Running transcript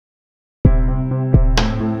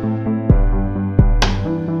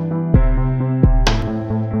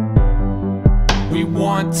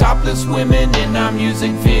want topless women in our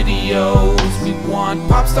music videos. We want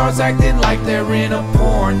pop stars acting like they're in a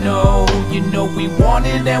porno. You know we want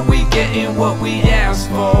it and we getting what we asked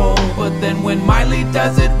for. But then when Miley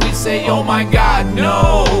does it, we say, oh my god,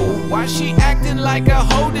 no. Why she acting like a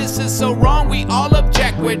hoe? This is so wrong, we all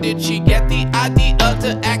object. Where did she get the idea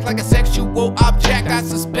to act like a sexual object? I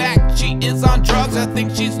suspect she is on drugs, I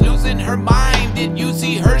think she's losing her mind. Did you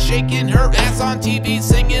see her shaking her ass on TV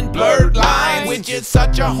singing Blurred Lines? Which is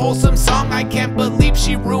such a wholesome song, I can't believe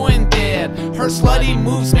she ruined it. Her slutty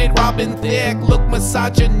moves made Robin Thicke look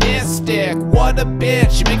misogynistic. What a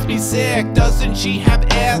bitch, she makes me sick. Doesn't she have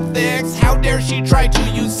ethics? How dare she try to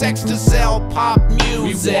use sex to sell pop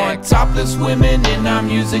music? We want topless women in our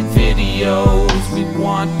music videos. We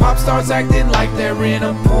want pop stars acting like they're in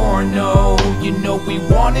a porno. You know we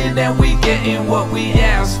want it and we getting what we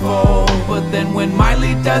asked for. But then when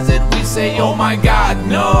Miley does it, we say, oh my god,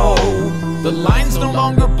 no. The line's no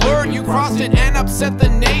longer blurred, you crossed it and upset the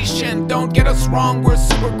nation. Don't get us wrong, we're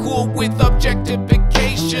super cool with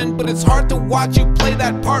objectification, but it's hard to watch you play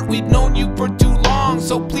that part, we've known you for too long.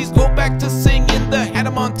 So please go back to singing the Hannah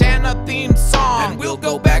Montana theme song. And we'll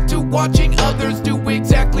go back to watching others do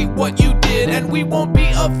exactly what you did. And we won't be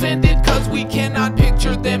offended cause we cannot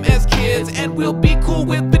picture them as kids. And we'll be cool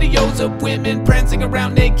with videos of women prancing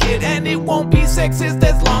around naked. And it won't be sexist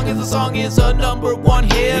as long as the song is a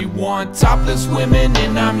 #1 hit. We want topless women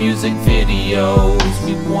in our music videos.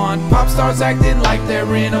 We want pop stars acting like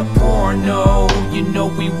they're in a porno. You know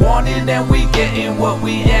we want it and we getting what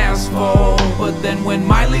we asked for. But then when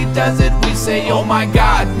Miley does it, we say, oh my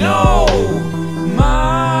god, no.